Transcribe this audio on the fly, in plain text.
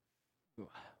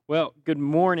Well, good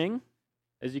morning.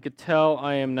 As you could tell,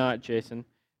 I am not Jason.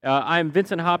 I'm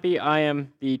Vincent Hoppe. I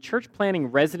am the church planning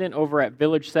resident over at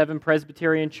Village 7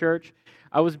 Presbyterian Church.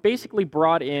 I was basically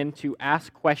brought in to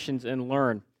ask questions and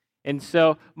learn. And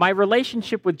so my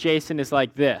relationship with Jason is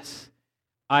like this.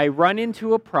 I run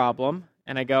into a problem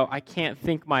and I go, I can't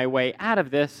think my way out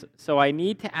of this, so I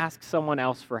need to ask someone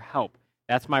else for help.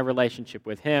 That's my relationship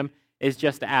with him, is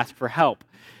just to ask for help.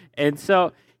 And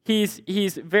so he's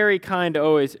very kind to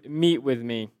always meet with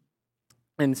me.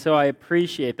 And so I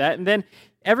appreciate that. And then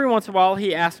every once in a while,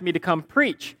 he asks me to come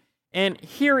preach. And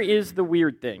here is the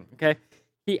weird thing, okay?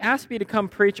 He asked me to come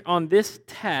preach on this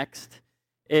text,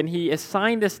 and he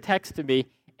assigned this text to me,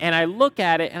 and I look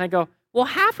at it, and I go, well,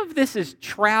 half of this is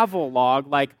travel log,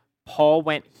 like Paul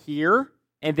went here,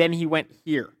 and then he went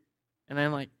here. And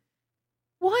I'm like,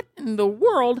 what in the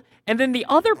world? And then the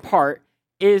other part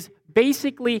is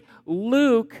basically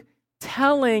Luke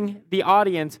telling the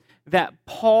audience that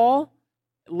Paul,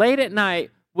 late at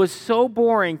night, was so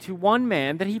boring to one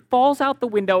man that he falls out the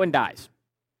window and dies.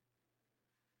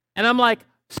 And I'm like,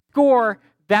 score,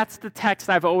 that's the text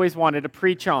I've always wanted to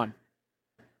preach on.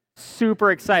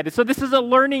 Super excited. So this is a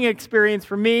learning experience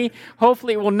for me.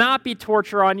 Hopefully it will not be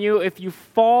torture on you. If you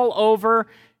fall over,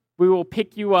 we will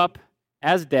pick you up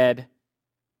as dead,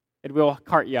 and we'll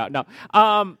cart you out. No.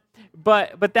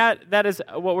 But that is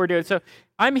what we're doing. So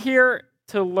I'm here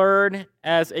to learn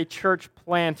as a church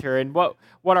planter, and what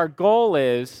our goal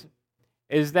is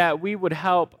that we would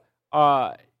help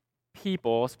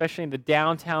people, especially in the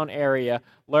downtown area,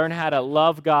 learn how to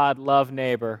love God, love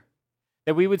neighbor.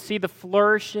 That we would see the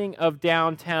flourishing of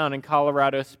downtown in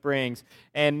Colorado Springs,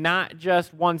 and not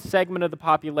just one segment of the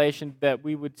population, that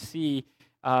we would see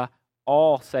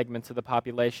all segments of the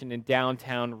population in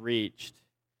downtown reached.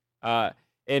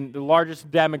 And the largest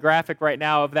demographic right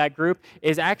now of that group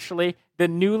is actually the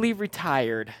newly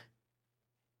retired.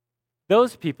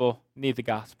 Those people need the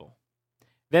gospel.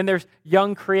 Then there's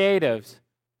young creatives.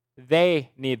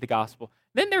 They need the gospel.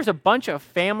 Then there's a bunch of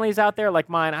families out there like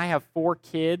mine. I have 4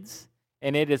 kids,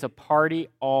 and it is a party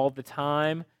all the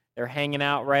time. They're hanging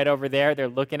out right over there. They're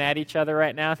looking at each other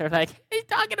right now. They're like, he's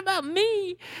talking about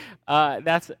me.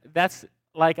 That's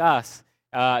like us.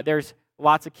 There's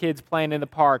lots of kids playing in the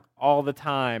park all the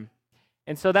time.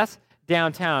 And so that's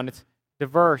downtown. It's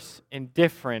diverse and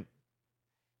different.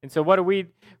 And so what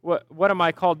am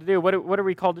I called to do? What are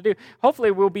we called to do?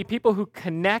 Hopefully we'll be people who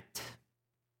connect,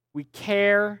 we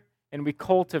care, and we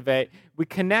cultivate. We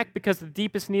connect because the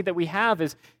deepest need that we have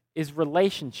is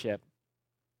relationship.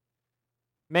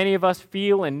 Many of us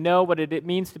feel and know what it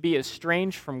means to be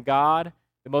estranged from God,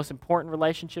 the most important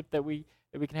relationship that we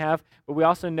can have, but we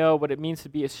also know what it means to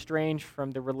be estranged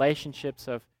from the relationships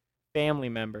of family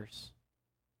members,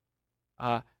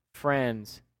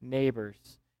 friends,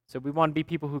 neighbors. So we want to be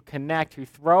people who connect, who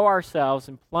throw ourselves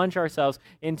and plunge ourselves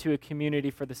into a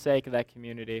community for the sake of that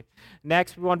community.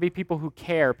 Next, we want to be people who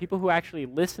care, people who actually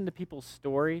listen to people's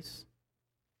stories,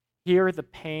 hear the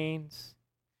pains,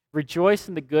 rejoice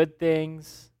in the good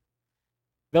things.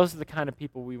 Those are the kind of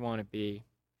people we want to be.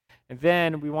 And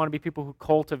then we want to be people who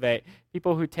cultivate,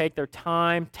 people who take their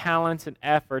time, talents, and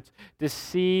efforts to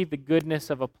see the goodness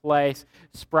of a place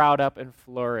sprout up and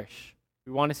flourish.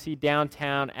 We want to see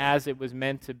downtown as it was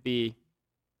meant to be.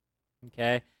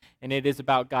 Okay? And it is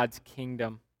about God's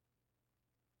kingdom.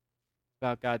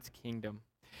 About God's kingdom.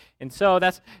 And so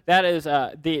that is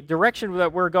the direction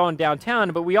that we're going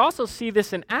downtown, but we also see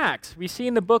this in Acts. We see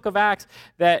in the book of Acts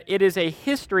that it is a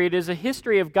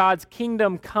history of God's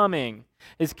kingdom coming,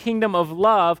 his kingdom of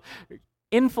love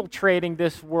infiltrating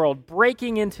this world,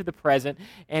 breaking into the present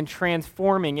and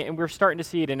transforming it, and we're starting to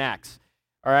see it in Acts.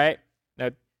 All right?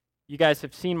 Now, you guys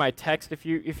have seen my text. If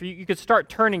you could start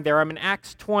turning there. I'm in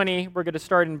Acts 20. We're going to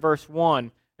start in verse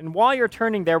 1. And while you're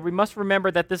turning there, we must remember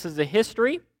that this is a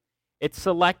history. It's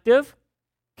selective,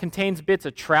 contains bits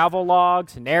of travel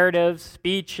logs, narratives,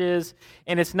 speeches,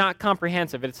 and it's not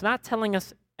comprehensive. It's not telling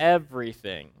us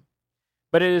everything.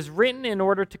 But it is written in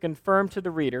order to confirm to the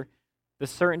reader the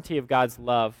certainty of God's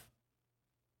love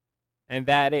and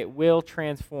that it will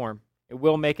transform. It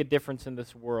will make a difference in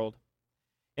this world.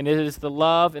 And it is the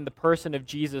love and the person of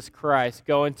Jesus Christ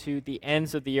going to the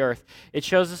ends of the earth. It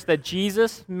shows us that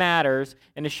Jesus matters,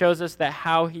 and it shows us that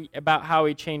how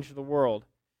he changed the world.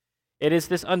 It is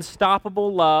this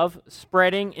unstoppable love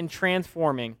spreading and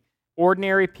transforming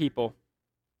ordinary people.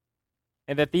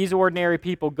 And that these ordinary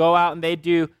people go out and they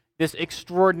do this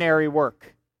extraordinary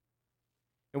work.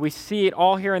 And we see it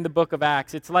all here in the book of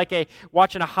Acts. It's like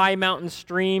watching a high mountain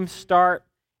stream start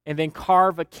and then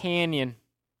carve a canyon,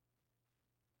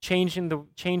 changing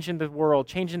the world,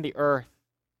 changing the earth.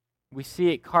 We see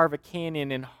it carve a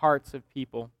canyon in hearts of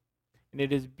people, and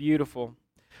it is beautiful.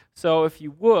 So if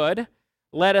you would,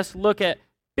 let us look at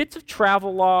bits of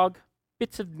travelogue,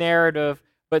 bits of narrative,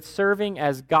 but serving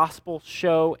as gospel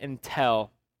show and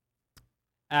tell.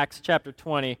 Acts chapter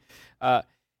 20,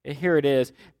 here it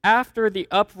is. After the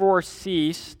uproar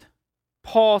ceased,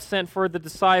 Paul sent for the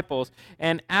disciples,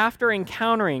 and after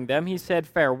encountering them, he said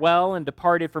farewell and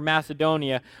departed for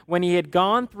Macedonia. When he had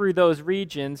gone through those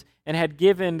regions and had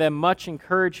given them much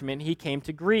encouragement, he came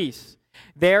to Greece.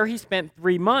 There he spent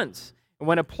 3 months. And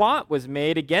when a plot was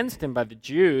made against him by the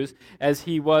Jews, as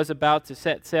he was about to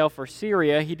set sail for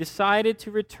Syria, he decided to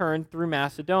return through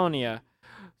Macedonia.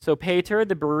 So Peter,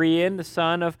 the Berean, the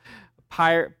son of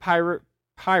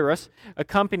Pyrrhus,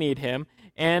 accompanied him,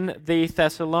 and the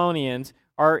Thessalonians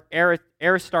are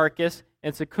Aristarchus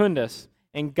and Secundus,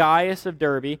 and Gaius of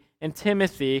Derbe, and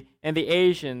Timothy, and the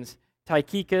Asians,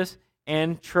 Tychicus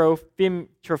and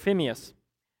Trophimus.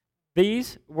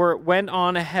 These went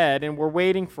on ahead and were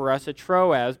waiting for us at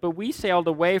Troas, but we sailed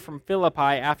away from Philippi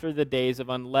after the days of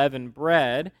unleavened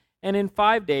bread, and in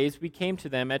 5 days we came to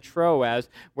them at Troas,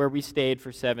 where we stayed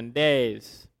for 7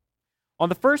 days. On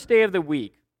the first day of the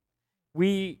week,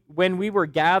 when we were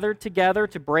gathered together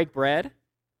to break bread,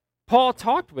 Paul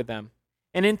talked with them,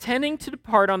 and intending to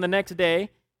depart on the next day,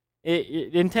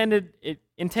 and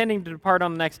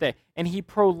he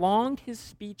prolonged his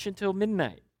speech until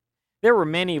midnight. There were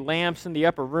many lamps in the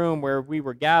upper room where we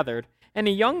were gathered, and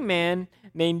a young man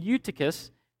named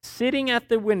Eutychus, sitting at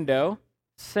the window,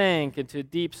 sank into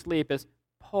deep sleep as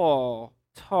Paul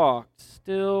talked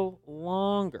still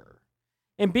longer.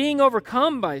 And being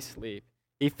overcome by sleep,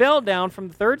 he fell down from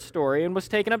the 3rd story and was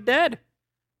taken up dead.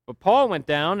 But Paul went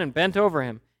down and bent over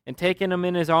him, and taking him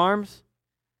in his arms,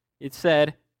 it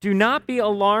said, "Do not be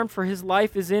alarmed, for his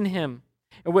life is in him."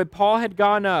 And when Paul had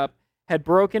gone up, had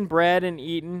broken bread and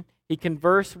eaten, he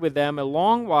conversed with them a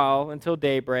long while until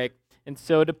daybreak, and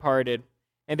so departed.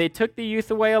 And they took the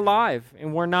youth away alive,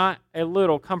 and were not a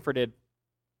little comforted.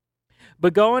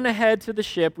 But going ahead to the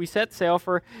ship, we set sail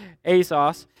for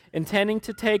Assos, intending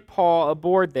to take Paul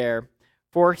aboard there.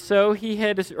 For so he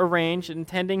had arranged,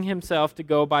 intending himself to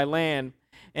go by land.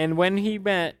 And when he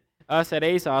met us at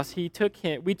Assos, we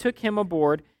took him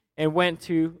aboard and went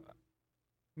to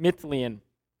Mytilene.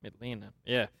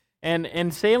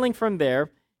 And sailing from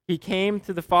there, he came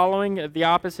to the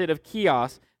opposite of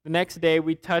Chios. The next day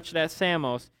we touched at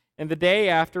Samos, and the day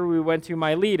after we went to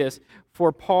Miletus,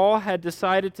 for Paul had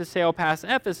decided to sail past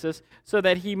Ephesus so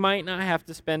that he might not have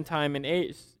to spend time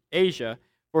in Asia,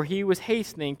 for he was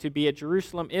hastening to be at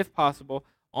Jerusalem, if possible,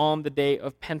 on the day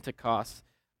of Pentecost.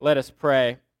 Let us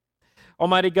pray.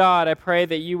 Almighty God, I pray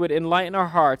that you would enlighten our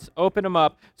hearts, open them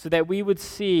up, so that we would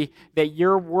see that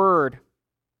your word,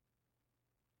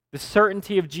 the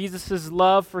certainty of Jesus'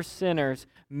 love for sinners,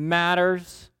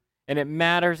 matters, and it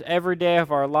matters every day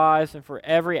of our lives and for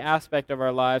every aspect of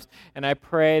our lives. And I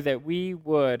pray that we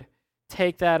would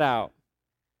take that out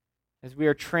as we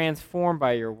are transformed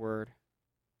by your word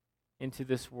into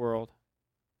this world.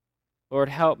 Lord,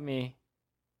 help me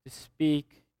to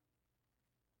speak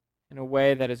in a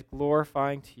way that is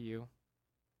glorifying to you. I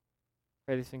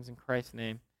pray these things in Christ's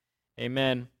name.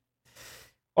 Amen.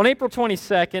 On April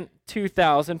 22nd,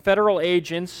 2000, federal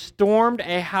agents stormed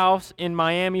a house in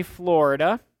Miami,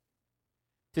 Florida,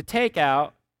 to take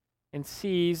out and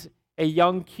seize a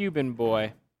young Cuban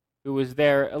boy who was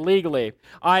there illegally.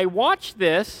 I watched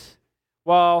this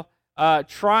while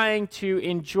trying to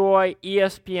enjoy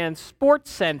ESPN Sports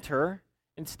Center.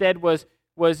 Instead was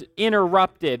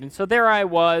interrupted. And so there I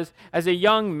was as a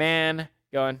young man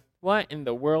going, what in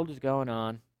the world is going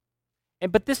on?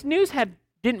 But this news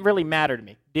didn't really matter to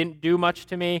me. Didn't do much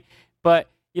to me. But,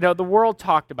 the world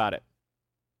talked about it.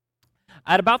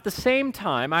 At about the same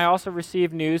time, I also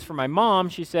received news from my mom.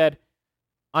 She said,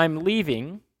 I'm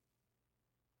leaving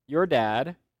your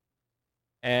dad,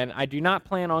 and I do not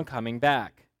plan on coming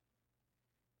back.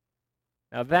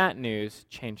 Now that news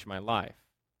changed my life.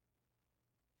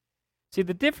 See,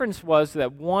 the difference was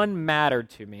that one mattered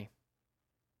to me,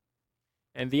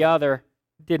 and the other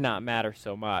did not matter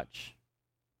so much.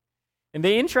 And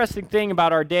the interesting thing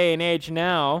about our day and age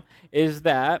now is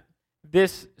that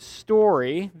this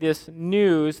story, this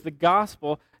news, the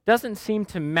gospel, doesn't seem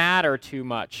to matter too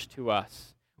much to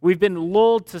us. We've been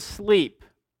lulled to sleep.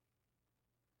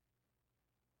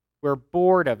 We're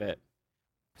bored of it.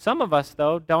 Some of us,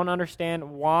 though, don't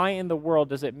understand why in the world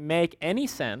does it make any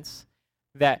sense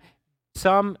that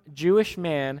some Jewish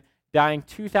man dying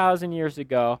 2,000 years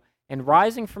ago and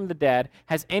rising from the dead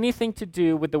has anything to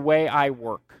do with the way I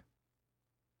work,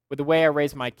 with the way I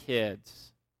raise my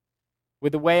kids,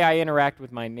 with the way I interact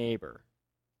with my neighbor.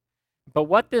 But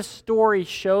what this story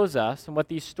shows us, and what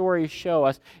these stories show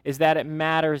us, is that it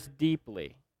matters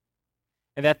deeply.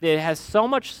 And that it has so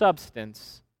much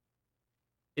substance,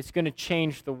 it's going to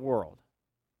change the world.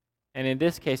 And in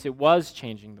this case, it was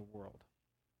changing the world.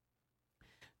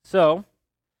 So,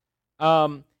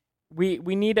 we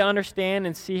need to understand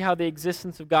and see how the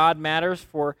existence of God matters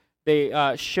for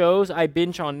the shows I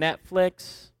binge on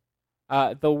Netflix,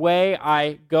 the way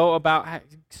I go about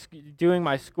doing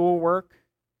my schoolwork.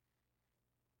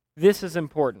 This is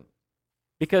important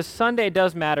because Sunday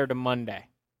does matter to Monday.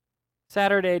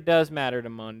 Saturday does matter to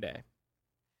Monday.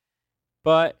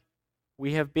 But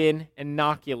we have been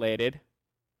inoculated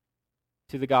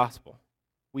to the gospel.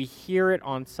 We hear it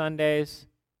on Sundays,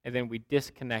 and then we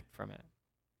disconnect from it.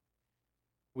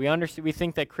 We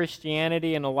think that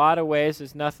Christianity in a lot of ways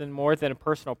is nothing more than a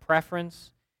personal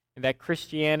preference, and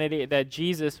that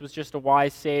Jesus was just a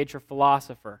wise sage or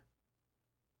philosopher.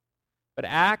 But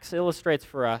Acts illustrates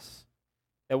for us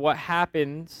that what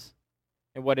happens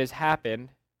and what has happened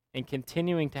and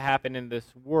continuing to happen in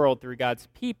this world through God's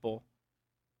people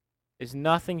is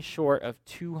nothing short of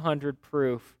 200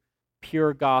 proof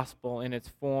pure gospel in its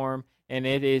form, and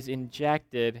it is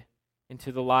injected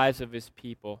into the lives of his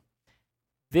people.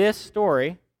 This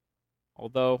story,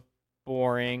 although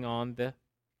boring on the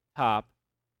top,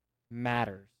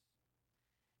 matters.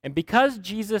 And because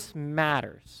Jesus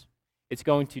matters, it's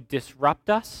going to disrupt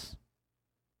us.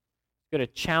 It's going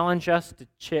to challenge us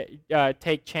to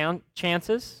take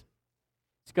chances.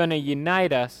 It's going to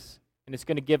unite us, and it's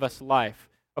going to give us life.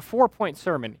 A 4-point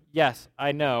sermon. Yes,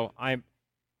 I know. I'm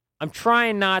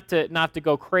trying not to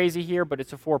go crazy here, but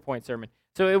it's a 4-point sermon.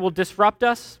 So it will disrupt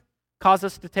us, cause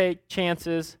us to take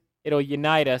chances. It'll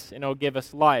unite us, and it'll give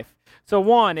us life. So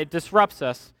 1, it disrupts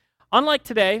us. Unlike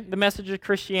today, the message of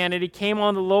Christianity came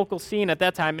on the local scene at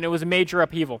that time, and it was a major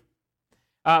upheaval.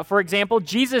 For example,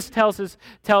 Jesus tells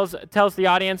the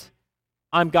audience,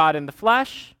 "I'm God in the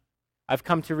flesh. I've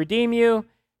come to redeem you."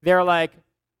 They're like,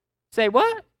 "Say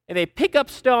what?" And they pick up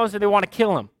stones and they want to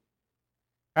kill him.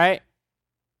 Right?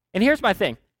 And here's my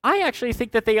thing. I actually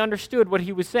think that they understood what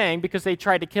he was saying because they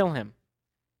tried to kill him.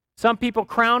 Some people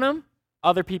crown him,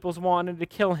 other people wanted to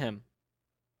kill him.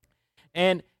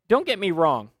 And don't get me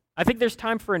wrong. I think there's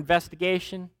time for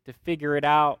investigation to figure it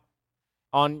out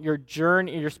on your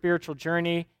journey, your spiritual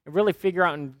journey, and really figure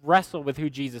out and wrestle with who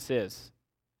Jesus is.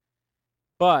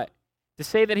 But to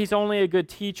say that he's only a good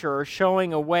teacher or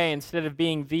showing a way instead of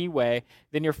being the way,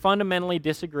 then you're fundamentally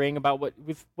disagreeing about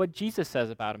what Jesus says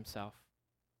about himself.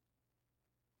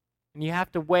 And you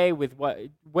have to weigh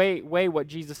what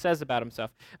Jesus says about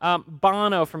himself.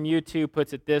 Bono from U2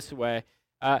 puts it this way.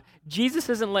 Jesus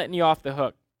isn't letting you off the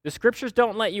hook. The scriptures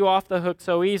don't let you off the hook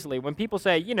so easily. When people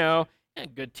say,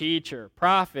 good teacher,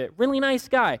 prophet, really nice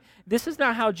guy, this is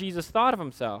not how Jesus thought of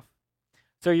himself.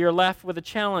 So you're left with a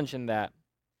challenge in that,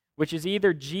 which is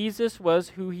either Jesus was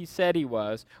who he said he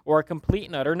was or a complete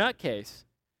and utter nutcase.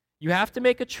 You have to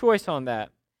make a choice on that.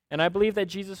 And I believe that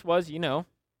Jesus was, the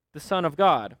Son of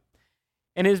God.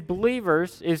 And his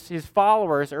believers, his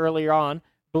followers earlier on,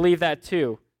 believe that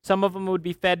too. Some of them would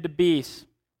be fed to beasts.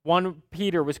 1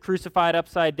 Peter was crucified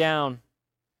upside down.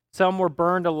 Some were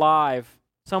burned alive.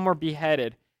 Some were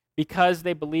beheaded because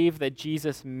they believed that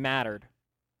Jesus mattered.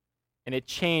 And it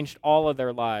changed all of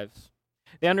their lives.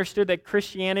 They understood that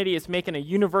Christianity is making a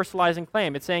universalizing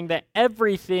claim. It's saying that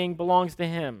everything belongs to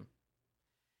him.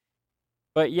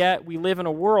 But yet we live in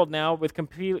a world now with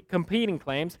competing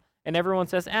claims, and everyone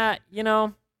says,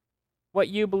 what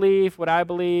you believe, what I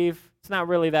believe, it's not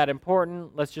really that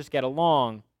important. Let's just get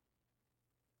along.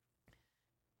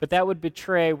 But that would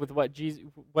betray with what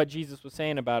Jesus was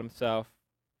saying about himself.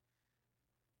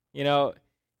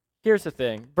 Here's the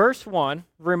thing. Verse 1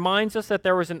 reminds us that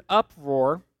there was an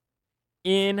uproar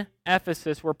in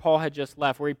Ephesus where Paul had just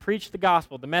left, where he preached the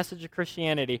gospel, the message of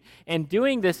Christianity, and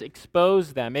doing this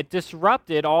exposed them. It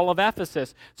disrupted all of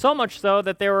Ephesus, so much so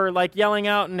that they were like yelling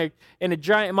out in a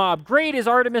giant mob, "Great is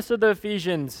Artemis of the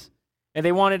Ephesians!" And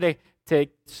they wanted to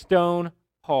stone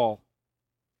Paul.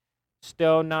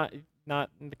 Stone, not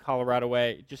in the Colorado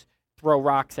way, just throw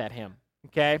rocks at him,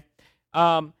 okay?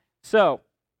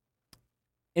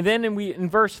 And then in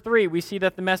verse 3, we see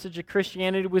that the message of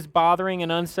Christianity was bothering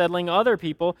and unsettling other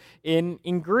people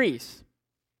in Greece.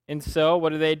 And so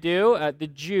what do? The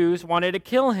Jews wanted to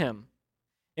kill him.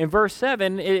 In verse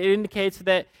 7, it indicates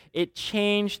that it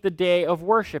changed the day of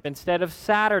worship. Instead of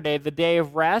Saturday, the day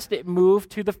of rest, it moved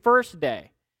to the first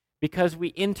day. Because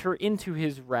we enter into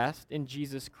his rest in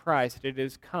Jesus Christ, it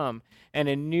has come, and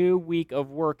a new week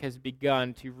of work has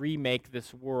begun to remake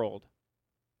this world.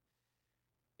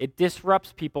 It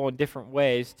disrupts people in different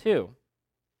ways, too.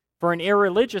 For an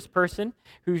irreligious person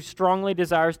who strongly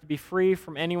desires to be free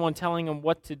from anyone telling him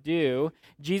what to do,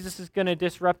 Jesus is going to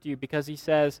disrupt you because he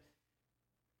says,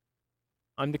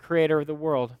 I'm the creator of the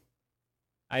world.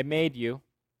 I made you,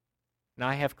 and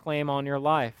I have claim on your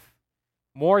life.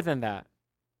 More than that,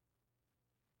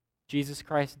 Jesus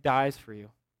Christ dies for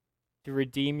you to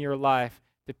redeem your life,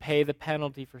 to pay the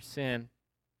penalty for sin.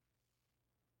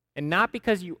 And not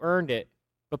because you earned it,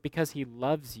 but because he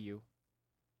loves you.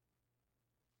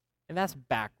 And that's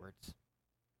backwards.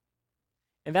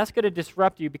 And that's going to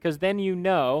disrupt you because then you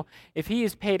know if he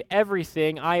has paid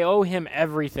everything, I owe him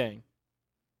everything.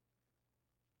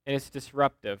 And it's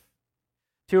disruptive.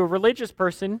 To a religious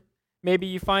person, maybe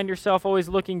you find yourself always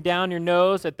looking down your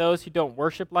nose at those who don't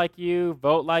worship like you,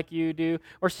 vote like you do,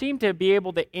 or seem to be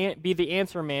able to be the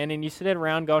answer man, and you sit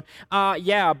around going,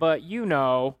 yeah, but you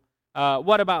know,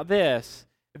 what about this?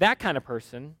 That kind of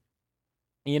person,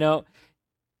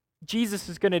 Jesus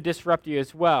is going to disrupt you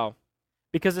as well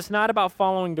because it's not about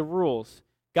following the rules.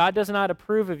 God does not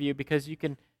approve of you because you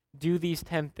can do these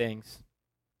 10 things.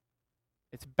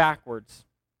 It's backwards.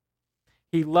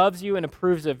 He loves you and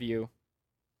approves of you,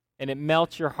 and it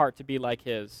melts your heart to be like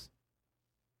his.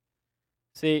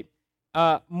 See,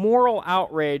 moral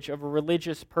outrage of a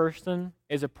religious person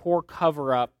is a poor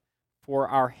cover-up for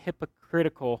our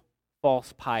hypocritical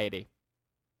false piety.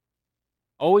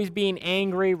 Always being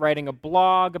angry, writing a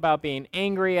blog about being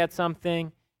angry at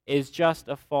something is just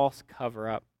a false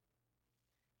cover-up.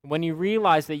 When you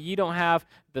realize that you don't have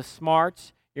the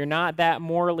smarts, you're not that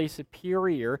morally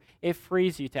superior, it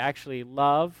frees you to actually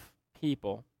love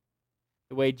people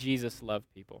the way Jesus loved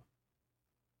people.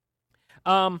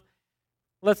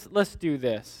 Let's do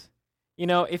this.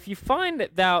 If you find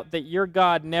out that your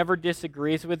God never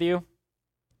disagrees with you,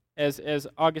 as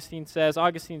Augustine says,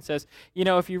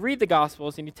 if you read the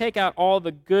Gospels and you take out all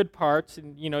the good parts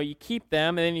and, you keep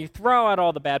them and then you throw out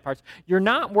all the bad parts, you're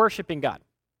not worshiping God.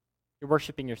 You're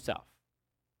worshiping yourself.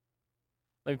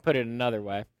 Let me put it another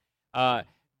way.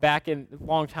 Back a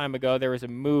long time ago, there was a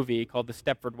movie called The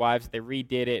Stepford Wives. They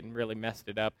redid it and really messed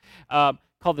it up.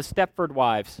 Called The Stepford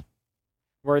Wives,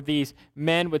 where these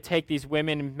men would take these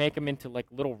women and make them into like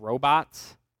little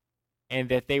robots, and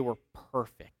that they were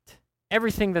perfect.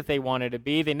 Everything that they wanted to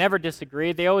be. They never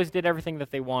disagreed. They always did everything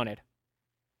that they wanted.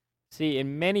 See,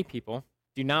 and many people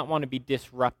do not want to be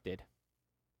disrupted.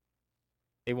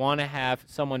 They want to have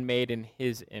someone made in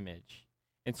his image.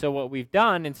 And so what we've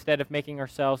done, instead of making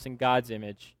ourselves in God's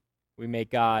image, we make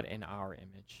God in our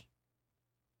image.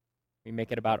 We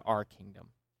make it about our kingdom.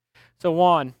 So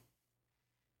one,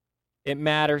 it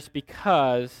matters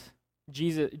because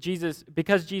Jesus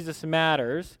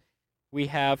matters.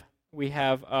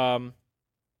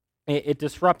 It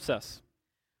disrupts us.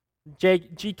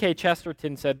 G.K.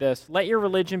 Chesterton said this: "Let your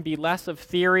religion be less of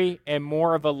theory and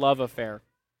more of a love affair."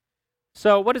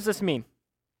 So what does this mean?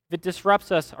 If it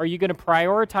disrupts us, are you going to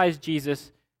prioritize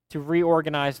Jesus to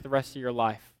reorganize the rest of your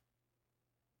life?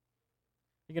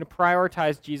 You're going to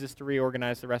prioritize Jesus to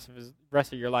reorganize the rest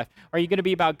of your life. Are you going to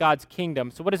be about God's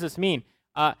kingdom? So what does this mean?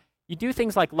 You do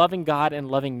things like loving God and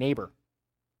loving neighbor.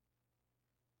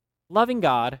 Loving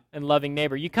God and loving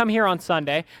neighbor. You come here on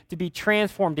Sunday to be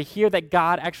transformed, to hear that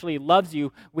God actually loves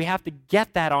you. We have to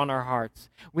get that on our hearts.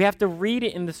 We have to read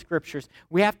it in the scriptures.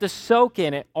 We have to soak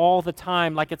in it all the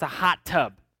time like it's a hot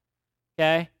tub.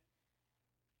 Okay?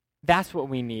 That's what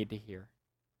we need to hear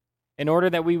in order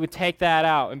that we would take that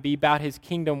out and be about his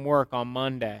kingdom work on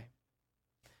Monday.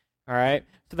 All right?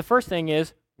 So the first thing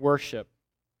is worship.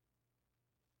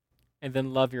 And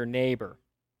then love your neighbor.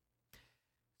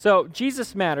 So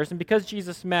Jesus matters, and because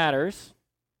Jesus matters,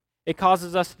 it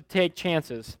causes us to take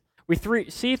chances. We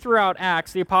see throughout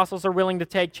Acts, the apostles are willing to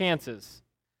take chances.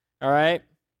 All right?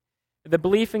 The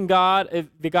belief in God,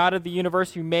 the God of the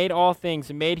universe who made all things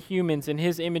and made humans in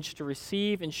his image to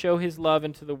receive and show his love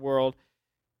into the world,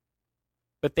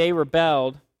 but they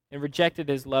rebelled and rejected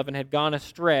his love and had gone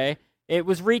astray. It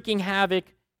was wreaking havoc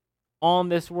on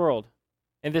this world.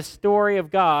 And this story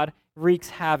of God wreaks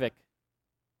havoc.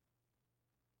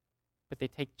 But they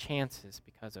take chances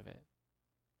because of it.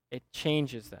 It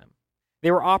changes them.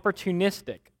 They were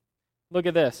opportunistic. Look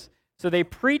at this. So they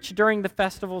preached during the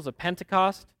festivals of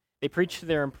Pentecost. They preached to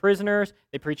their prisoners.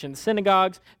 They preached in the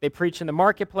synagogues. They preached in the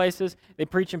marketplaces. They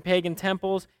preached in pagan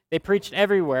temples. They preached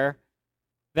everywhere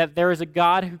that there is a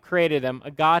God who created them,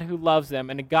 a God who loves them,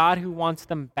 and a God who wants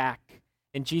them back.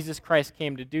 And Jesus Christ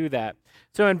came to do that.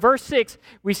 So in verse 6,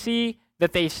 we see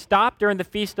that they stopped during the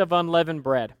Feast of Unleavened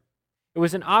Bread. It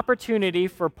was an opportunity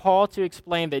for Paul to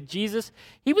explain that Jesus,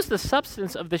 he was the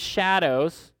substance of the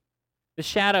shadows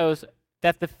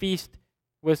that the feast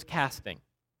was casting.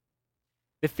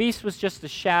 The feast was just a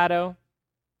shadow,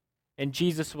 and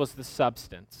Jesus was the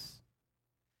substance.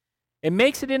 It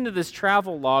makes it into this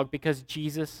travel log because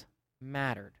Jesus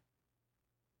mattered.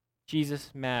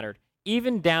 Jesus mattered,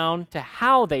 even down to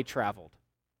how they traveled.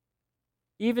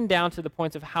 Even down to the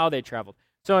points of how they traveled.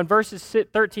 So in verses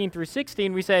 13 through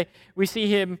 16, we see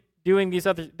him doing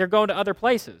they're going to other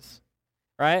places,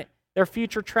 right? Their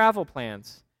future travel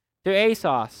plans to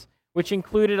Assos, which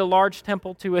included a large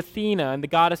temple to Athena and the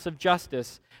goddess of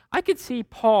justice. I could see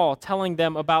Paul telling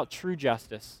them about true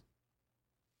justice.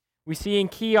 We see in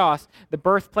Chios, the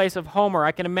birthplace of Homer.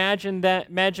 I can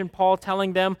imagine Paul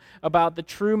telling them about the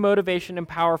true motivation and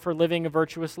power for living a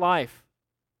virtuous life.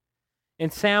 In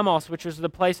Samos, which was the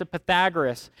place of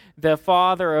Pythagoras, the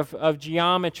father of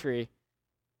geometry.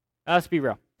 Let's be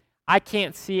real. I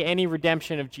can't see any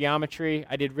redemption of geometry.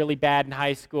 I did really bad in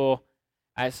high school.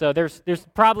 So there's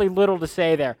probably little to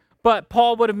say there. But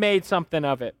Paul would have made something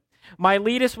of it.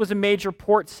 Miletus was a major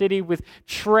port city with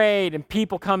trade and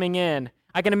people coming in.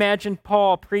 I can imagine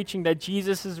Paul preaching that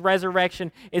Jesus'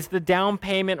 resurrection is the down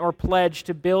payment or pledge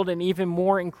to build an even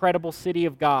more incredible city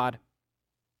of God.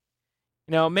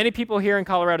 You know, many people here in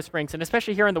Colorado Springs, and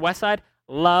especially here on the west side,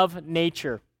 love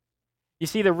nature. You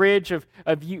see the ridge of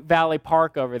Ute Valley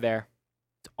Park over there.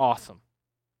 It's awesome.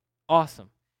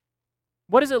 Awesome.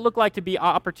 What does it look like to be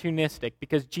opportunistic?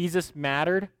 Because Jesus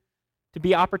mattered to be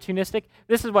opportunistic.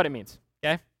 This is what it means,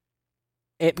 okay?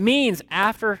 It means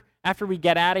after we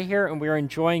get out of here and we're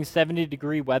enjoying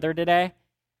 70-degree weather today,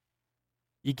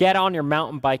 you get on your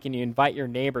mountain bike and you invite your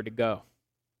neighbor to go.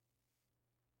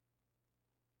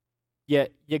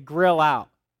 You grill out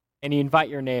and you invite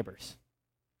your neighbors.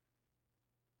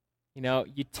 You know,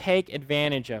 you take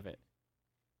advantage of it.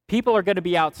 People are going to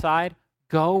be outside.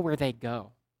 Go where they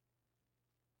go.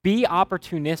 Be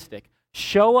opportunistic.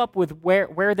 Show up with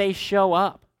where they show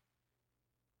up.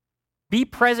 Be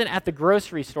present at the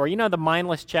grocery store. You know, the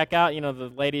mindless checkout. You know, the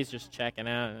ladies just checking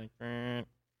out.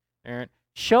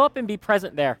 Show up and be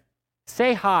present there.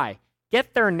 Say hi.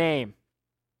 Get their name.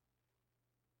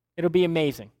 It'll be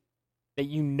amazing that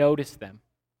you notice them.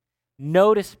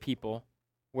 Notice people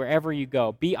wherever you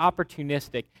go. Be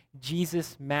opportunistic.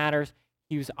 Jesus matters.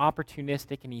 He was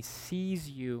opportunistic and he sees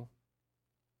you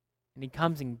and he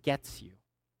comes and gets you.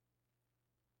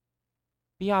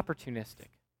 Be opportunistic.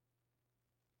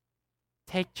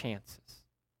 Take chances.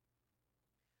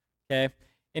 Okay?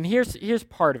 And here's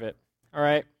part of it. All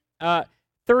right?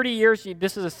 30 years,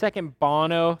 this is a second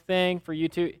Bono thing for you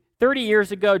two. 30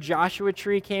 years ago, Joshua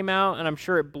Tree came out, and I'm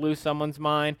sure it blew someone's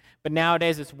mind. But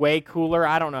nowadays, it's way cooler.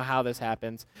 I don't know how this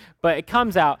happens. But it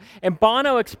comes out. And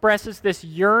Bono expresses this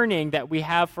yearning that we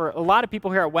have for a lot of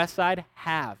people here at Westside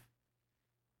have.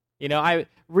 You know, I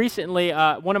recently,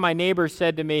 one of my neighbors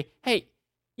said to me, hey,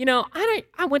 you know,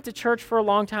 I went to church for a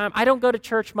long time. I don't go to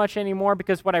church much anymore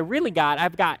because what I really got,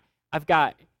 I've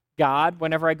got God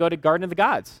whenever I go to Garden of the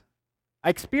Gods. I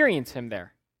experience him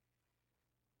there.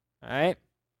 All right?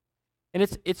 And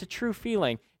it's a true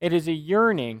feeling. It is a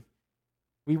yearning.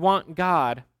 We want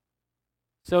God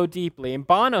so deeply. And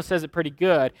Bono says it pretty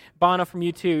good. Bono from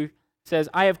U2 says,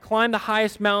 I have climbed the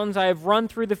highest mountains. I have run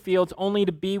through the fields only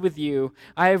to be with you.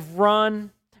 I have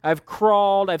run, I've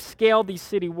crawled, I've scaled these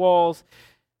city walls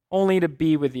only to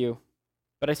be with you.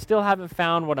 But I still haven't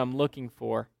found what I'm looking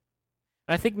for.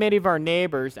 And I think many of our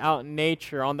neighbors out in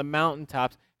nature on the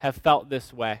mountaintops have felt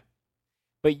this way.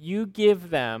 But you give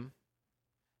them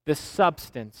the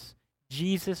substance,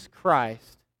 Jesus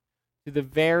Christ, to the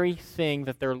very thing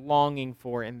that they're longing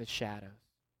for in the shadows.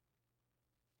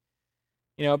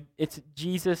 You know, it's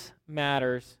Jesus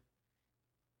matters.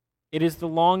 It is the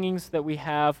longings that we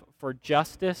have for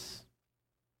justice.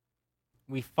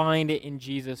 We find it in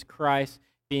Jesus Christ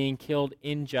being killed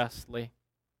unjustly.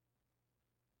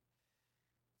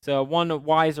 So one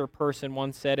wiser person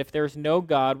once said, if there's no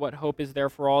God, what hope is there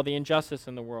for all the injustice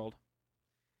in the world?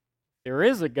 There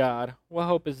is a God. What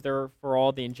hope is there for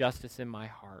all the injustice in my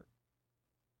heart?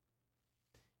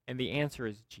 And the answer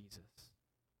is Jesus.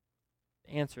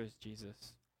 The answer is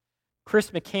Jesus.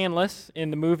 Chris McCandless, in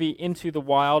the movie Into the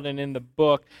Wild and in the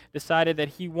book, decided that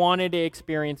he wanted to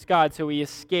experience God, so he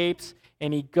escapes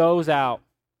and he goes out,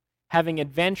 having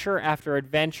adventure after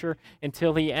adventure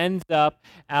until he ends up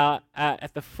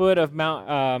at the foot of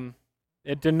Mount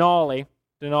Denali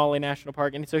National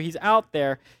Park. And so he's out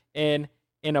there in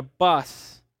a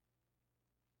bus.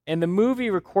 And the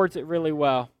movie records it really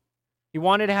well. He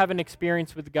wanted to have an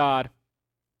experience with God.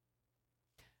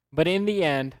 But in the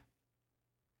end,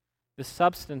 the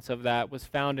substance of that was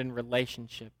found in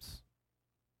relationships.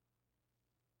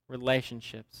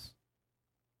 Relationships.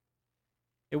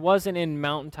 It wasn't in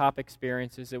mountaintop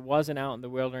experiences. It wasn't out in the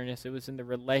wilderness. It was in the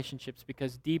relationships,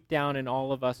 because deep down in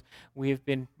all of us, we have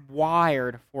been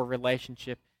wired for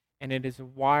relationship, and it is a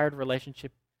wired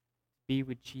relationship to be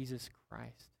with Jesus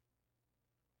Christ.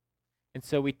 And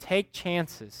so we take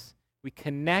chances. We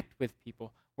connect with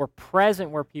people. We're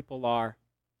present where people are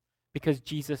because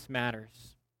Jesus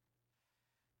matters.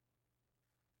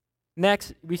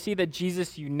 Next, we see that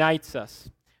Jesus unites us.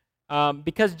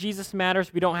 Because Jesus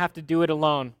matters, we don't have to do it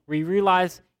alone. We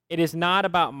realize it is not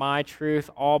about my truth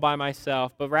all by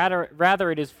myself, but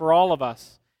rather it is for all of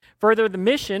us. Further, the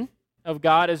mission of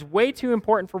God is way too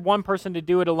important for one person to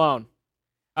do it alone.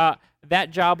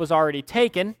 That job was already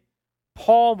taken.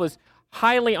 Paul was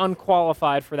highly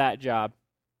unqualified for that job.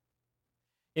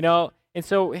 And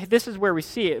so this is where we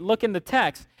see it. Look in the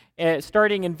text,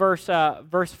 starting in verse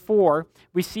 4,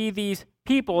 we see these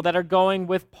people that are going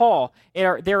with Paul.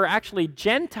 They're actually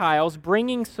Gentiles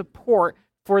bringing support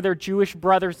for their Jewish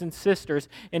brothers and sisters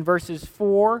in verses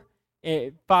 4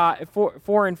 and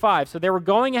 5. So they were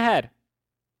going ahead.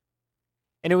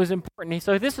 And it was important.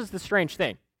 So this is the strange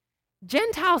thing.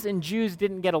 Gentiles and Jews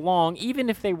didn't get along, even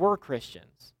if they were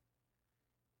Christians.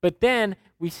 But then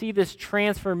we see this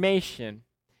transformation.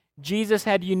 Jesus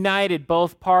had united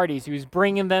both parties. He was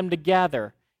bringing them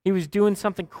together. He was doing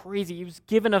something crazy. He was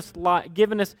giving us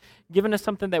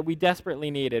something that we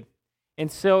desperately needed.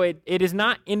 And so it is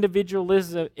not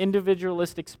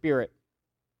individualistic spirit.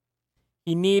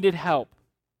 He needed help.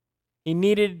 He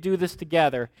needed to do this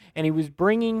together. And he was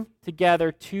bringing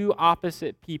together two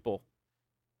opposite people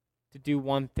to do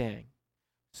one thing.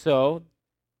 So,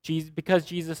 because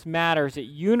Jesus matters, it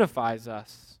unifies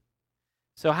us.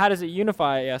 So how does it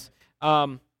unify us?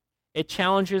 It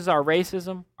challenges our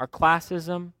racism, our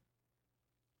classism.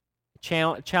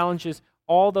 It challenges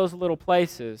all those little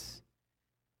places.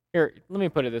 Here, let me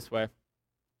put it this way.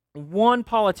 One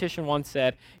politician once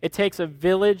said, it takes a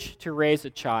village to raise a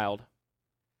child.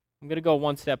 I'm going to go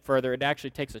one step further. It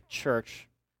actually takes a church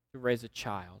to raise a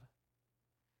child.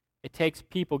 It takes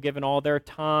people giving all their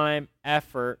time,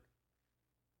 effort,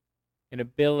 and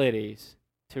abilities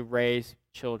to raise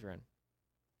children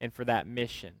and for that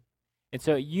mission. And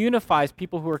so it unifies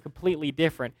people who are completely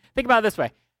different. Think about it this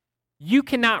way. You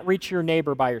cannot reach your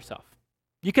neighbor by yourself.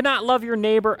 You cannot love your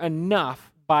neighbor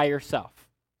enough by yourself.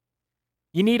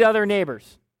 You need other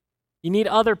neighbors. You need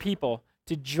other people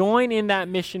to join in that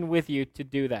mission with you to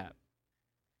do that.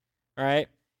 All right?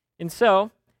 And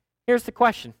so, here's the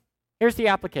question. Here's the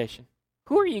application.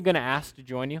 Who are you going to ask to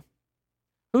join you?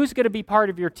 Who's going to be part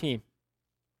of your team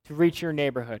to reach your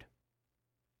neighborhood?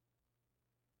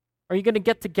 Are you going to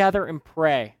get together and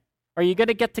pray? Are you going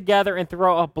to get together and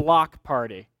throw a block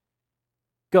party?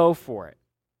 Go for it.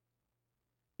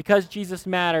 Because Jesus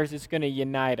matters, it's going to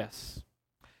unite us.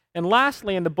 And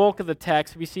lastly, in the bulk of the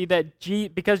text, we see that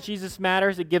because Jesus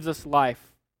matters, it gives us life.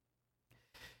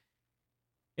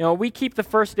 We keep the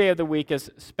first day of the week as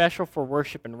special for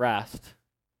worship and rest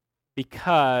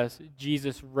because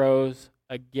Jesus rose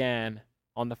again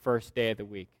on the first day of the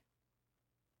week.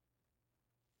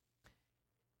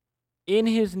 In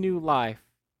his new life,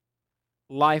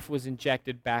 life was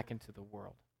injected back into the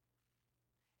world.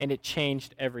 And it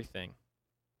changed everything.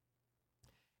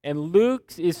 And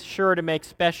Luke is sure to make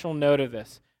special note of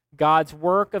this. God's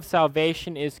work of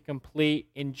salvation is complete.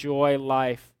 Enjoy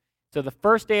life. So the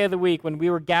first day of the week, when we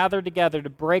were gathered together to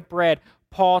break bread,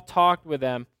 Paul talked with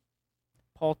them.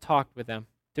 Paul talked with them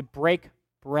to break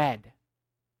bread,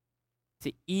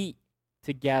 to eat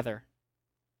together.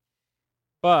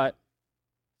 But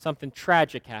something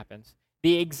tragic happens.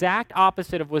 The exact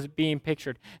opposite of what's being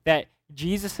pictured. That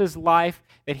Jesus' life,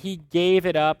 that he gave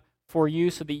it up for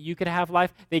you so that you could have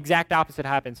life, the exact opposite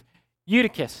happens.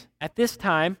 Eutychus, at this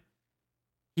time,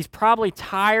 he's probably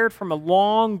tired from a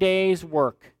long day's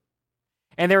work.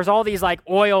 And there's all these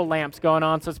oil lamps going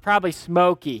on, so it's probably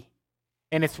smoky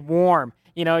and it's warm.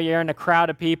 You're in a crowd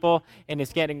of people and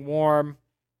it's getting warm.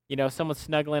 Someone's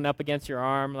snuggling up against your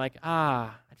arm I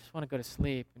just want to go to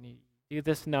sleep. And you do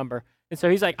this number. And so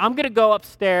he's like, I'm going to go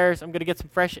upstairs. I'm going to get some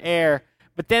fresh air.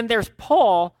 But then there's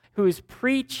Paul, who is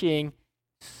preaching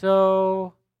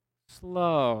so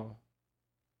slow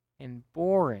and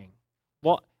boring.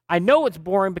 Well, I know it's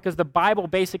boring because the Bible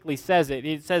basically says it.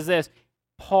 It says this,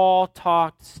 Paul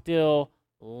talked still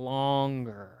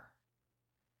longer.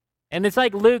 And it's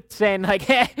like Luke saying,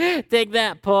 hey, take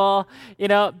that, Paul.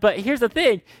 But here's the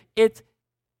thing. It's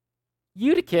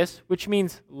Eutychus, which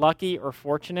means lucky or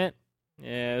fortunate.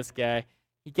 Yeah, this guy.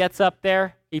 He gets up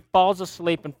there, he falls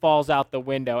asleep and falls out the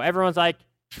window. Everyone's like,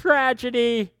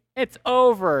 tragedy, it's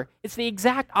over. It's the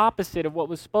exact opposite of what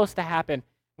was supposed to happen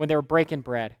when they were breaking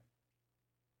bread.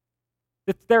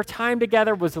 That their time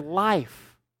together was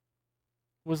life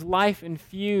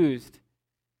infused.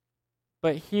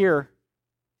 But here,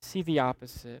 see the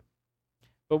opposite.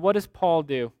 But what does Paul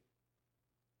do?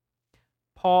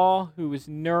 Paul, who was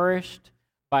nourished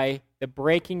by the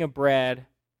breaking of bread,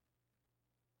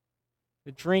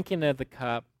 the drinking of the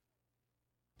cup,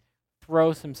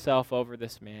 throws himself over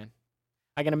this man.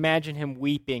 I can imagine him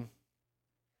weeping,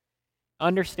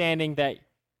 understanding that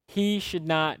he should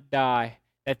not die,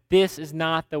 that this is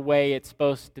not the way it's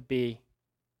supposed to be.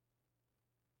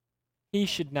 He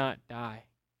should not die.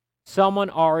 Someone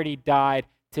already died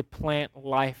to plant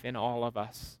life in all of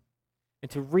us and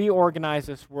to reorganize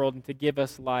this world and to give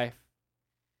us life.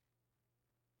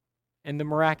 And the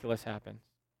miraculous happens.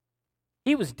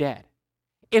 He was dead.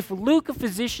 If Luke, a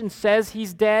physician, says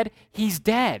he's dead, he's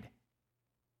dead.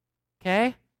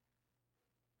 Okay?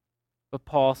 But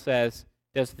Paul says,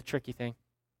 does the tricky thing.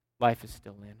 Life is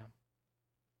still in him.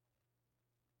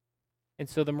 And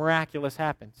so the miraculous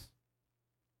happens.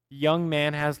 The young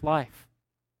man has life.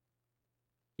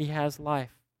 He has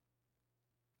life.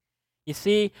 You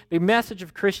see, the message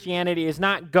of Christianity is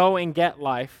not go and get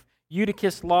life.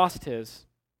 Eutychus lost his.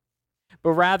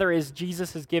 But rather is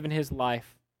Jesus has given his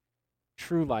life,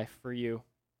 true life for you.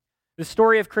 The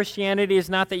story of Christianity is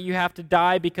not that you have to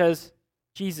die because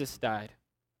Jesus died.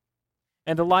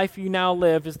 And the life you now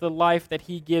live is the life that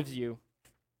he gives you.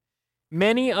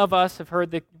 Many of us have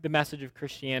heard the message of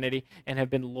Christianity and have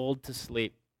been lulled to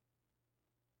sleep.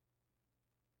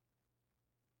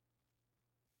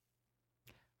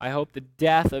 I hope the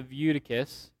death of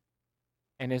Eutychus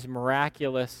and his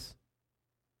miraculous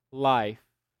life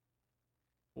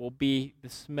will be the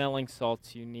smelling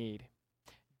salts you need.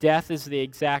 Death is the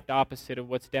exact opposite of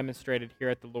what's demonstrated here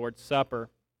at the Lord's Supper.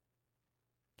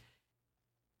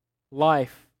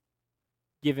 Life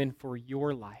given for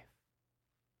your life,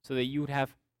 so that you would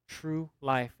have true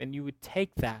life, and you would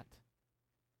take that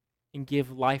and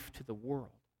give life to the world.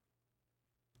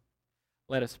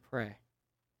 Let us pray.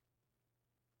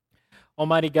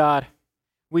 Almighty God,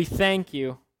 we thank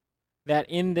you that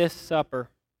in this supper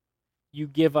you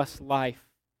give us life.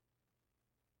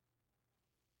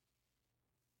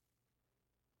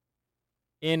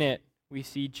 In it, we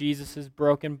see Jesus'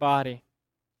 broken body,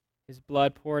 his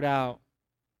blood poured out,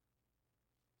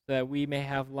 so that we may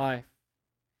have life.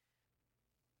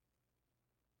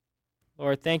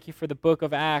 Lord, thank you for the book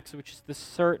of Acts, which is the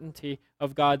certainty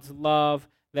of God's love,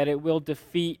 that it will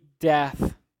defeat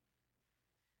death.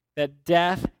 That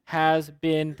death has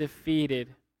been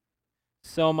defeated,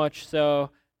 so much so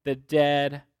the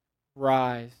dead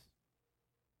rise.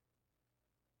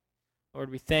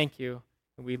 Lord, we thank you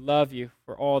and we love you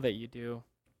for all that you do.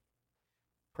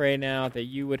 Pray now that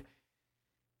you would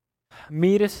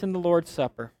meet us in the Lord's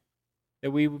Supper,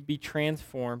 that we would be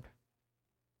transformed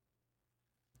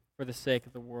for the sake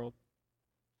of the world.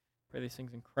 Pray these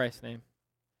things in Christ's name.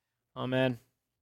 Amen.